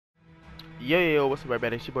Yo, what's up,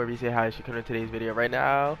 everybody? It's your boy Reese. How is you coming to today's video? Right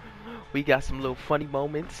now, we got some little funny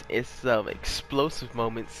moments. It's some explosive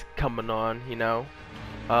moments coming on, you know.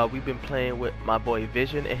 We've been playing with my boy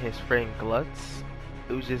Vision and his friend Glutz.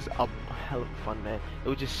 It was just a hell of fun, man. It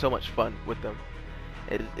was just so much fun with them.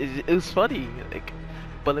 It was funny, like.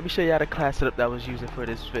 But let me show you how the class setup that I was using for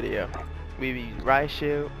this video. We used Riot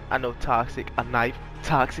Shield, I know Toxic, a knife,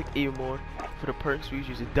 Toxic even more. For the perks, we was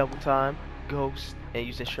using Double Time, Ghost, and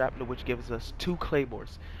using Shrapnel, which gives us 2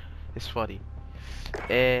 Claymores. It's funny.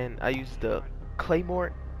 And I used the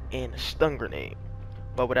Claymore and a Stun Grenade.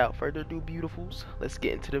 But without further ado, beautifuls, let's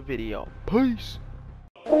get into the video. Peace!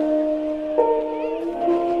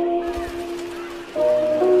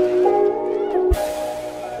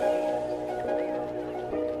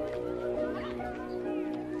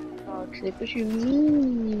 Toxic, what you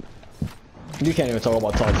mean? You can't even talk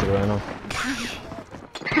about Toxic right now.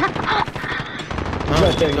 He's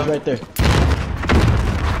right there, he's right there.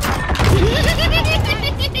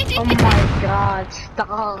 Oh my god,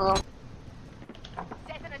 stop.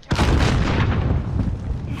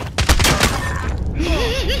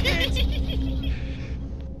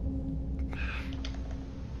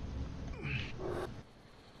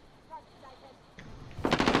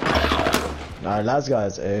 Alright, last guy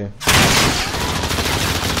is A.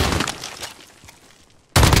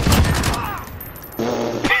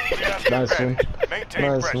 Nice one.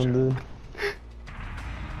 Nice one, dude.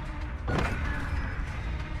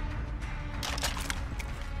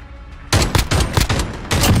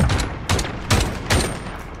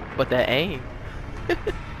 But that aim.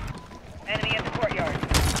 Enemy in the courtyard.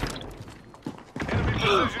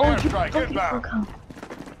 Oh, you fucking forgot.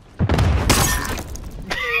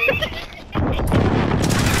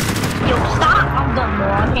 Yo, stop! I'm done, bro.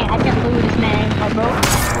 I can't believe this man, bro. I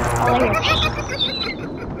like it.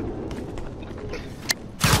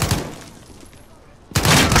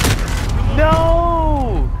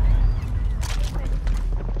 No!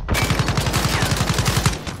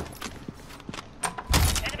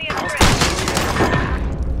 Enemy in the bridge.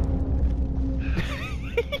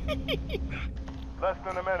 Less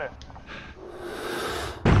than a minute.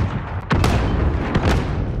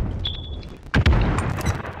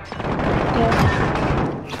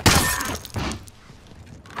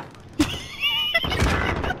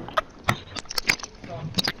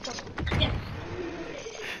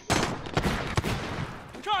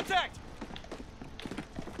 Contact!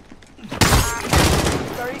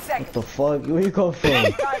 30 What seconds. the fuck? Where you come from?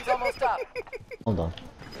 Time's almost up. Bomb down.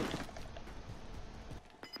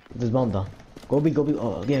 This bomb down. Go B, go B.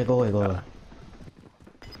 Oh, yeah, go away, go away.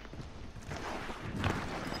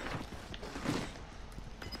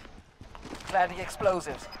 Planting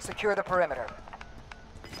explosives. Secure the perimeter.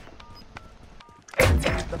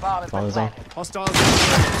 The bomb has been Bomb's down. planted. Hostiles.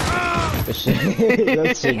 Good shit.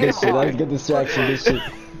 That's shit, good shit. That's good distraction, good shit.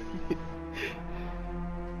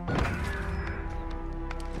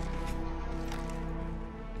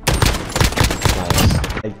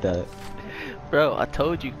 Nice. Like that. Bro, I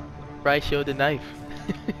told you. Riot Shield the knife.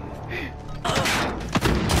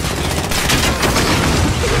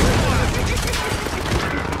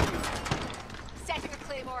 Setting a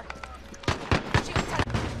claymore.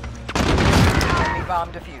 Enemy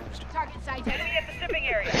bomb defused. Target sighted. Enemy at the shipping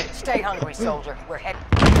area. Stay hungry, soldier. We're heading.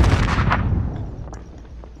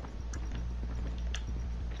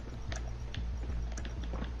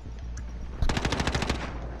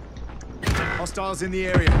 Hostiles in the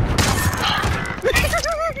area.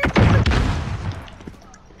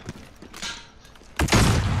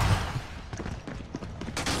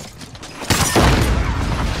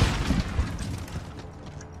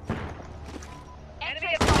 Enemy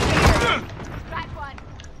at the shipping area. Crack one.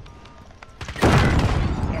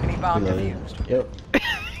 Enemy bomb Reloading. defused. Yep.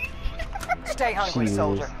 Stay hungry, Jeez.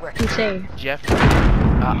 soldier. We're You say. Jeff, I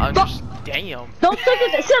understand. Damn. Don't look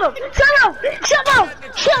at that. Shut up! Shut up! Shut up!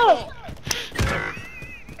 Shut up!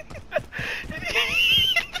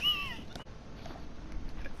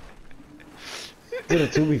 Did a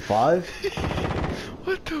 2v5?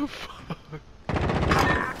 What the fuck?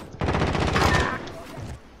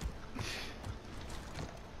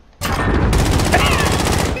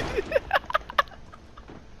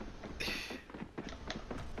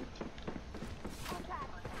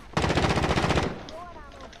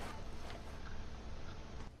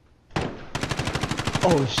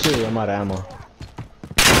 Oh shit, I'm out of ammo.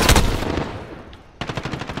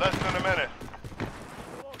 Less than a minute.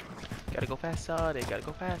 Gotta go fast, Sonic. Gotta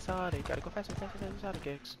go fast, Sonic. Gotta go faster, Sonic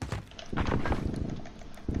kicks.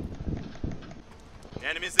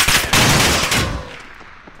 Enemies again.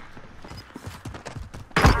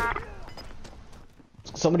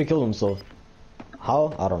 Somebody killed himself.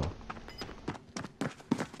 How? I don't know.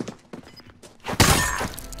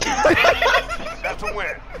 That's a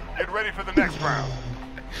win. Get ready for the next round.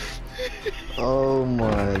 Oh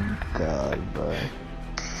my god, bro.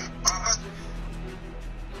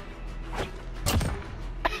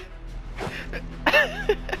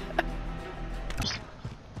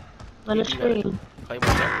 On the screen. Play my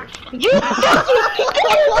numbers.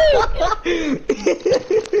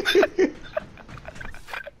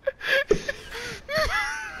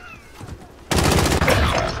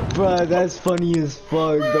 Bro, that's funny as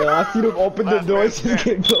fuck, bro. I see them open the door and just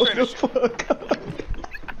get blown the fuck up.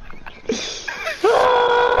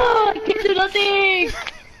 I can't do nothing!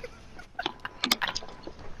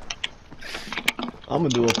 I'm gonna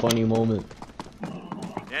do a funny moment.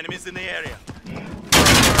 Enemies in the area.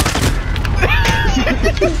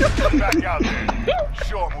 Back out there.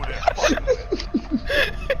 Show 'em who they're fucking with.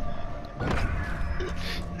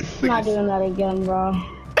 I'm not doing that again, bro.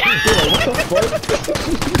 What the fuck?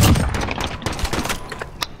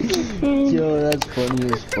 Yo, that's funny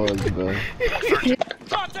as fuck, bro.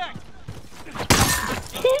 Contact!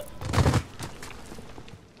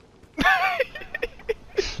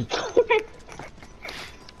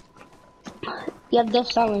 You have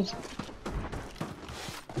death silence.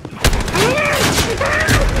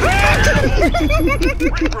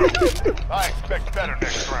 Regroup. I expect better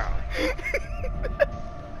next round.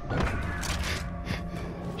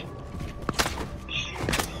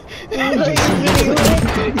 He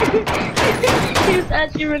was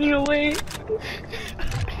actually running away.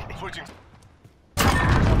 Switching.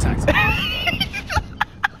 Contact.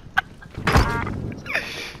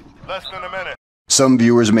 Less than a minute. Some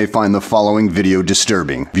viewers may find the following video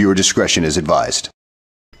disturbing. Viewer discretion is advised.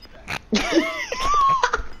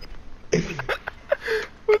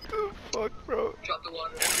 What the fuck, bro? Drop the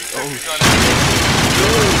water.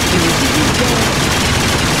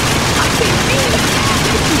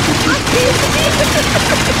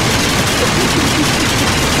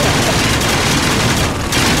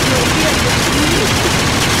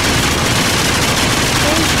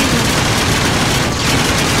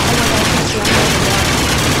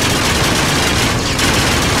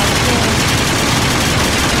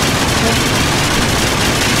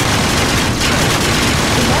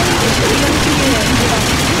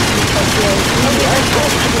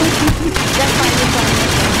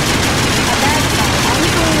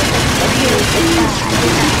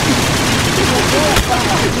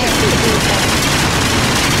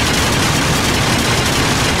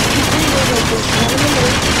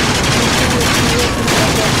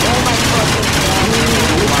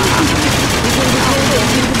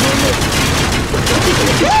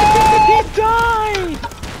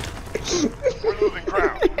 We're losing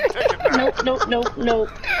ground. Take it back. Nope.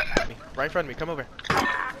 Right in front of me. Come over.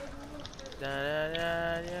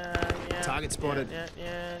 Target spotted.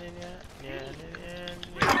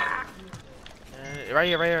 Right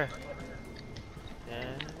here, right here.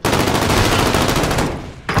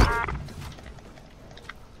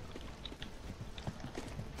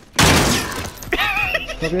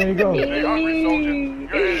 Okay, there you go. Stay hungry, soldier. You're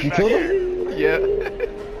headed You back killed here. him? Yeah.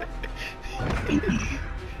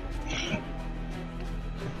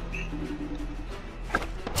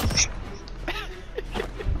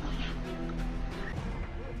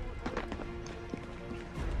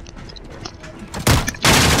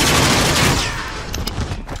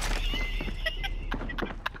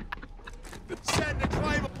 Send the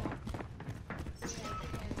claim.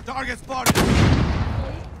 Target spotted.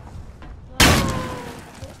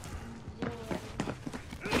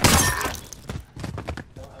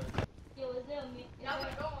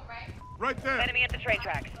 Right there. Enemy at the train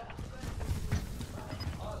tracks.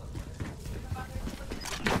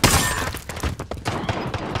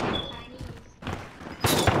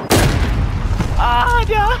 Ah,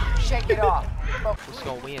 yeah. Shake it off. Who's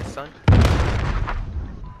gonna win, son?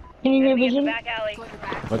 Can you hear Enemy in the vision? back alley.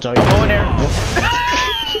 Watch out. Go in there.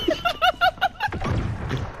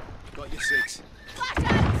 Got your six.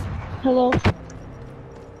 Hello.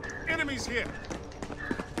 Enemies here.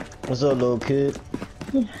 What's up, little kid?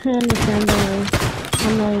 I understand, don't worry.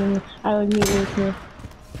 I'm not even. I would meet with you.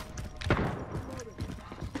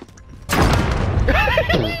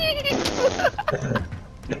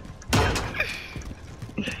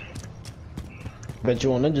 Bet you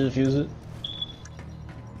want ninja defuse it.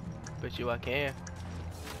 Bet you I can.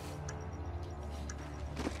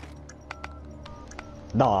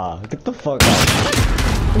 Nah, get the fuck out.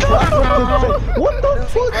 What the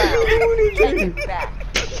fuck are you doing Take here? it back.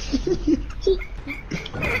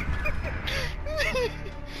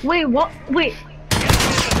 Wait, what? Wait.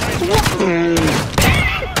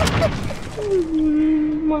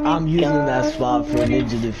 I'm using that spot for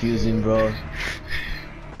ninja diffusing, bro.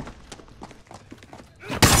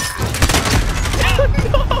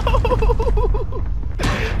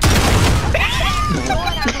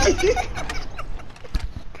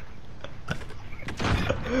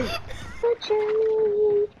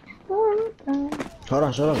 Hold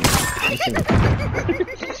on, shut up. Listen.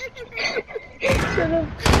 Shut up.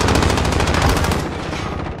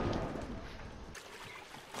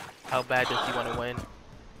 How bad does he want to win?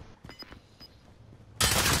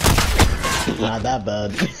 Not that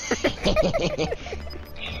bad.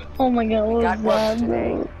 Oh my god, what Got was work that,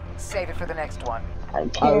 today. bro? Save it for the next one. I I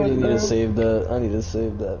really can't, need bro. to save that. I need to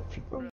save that.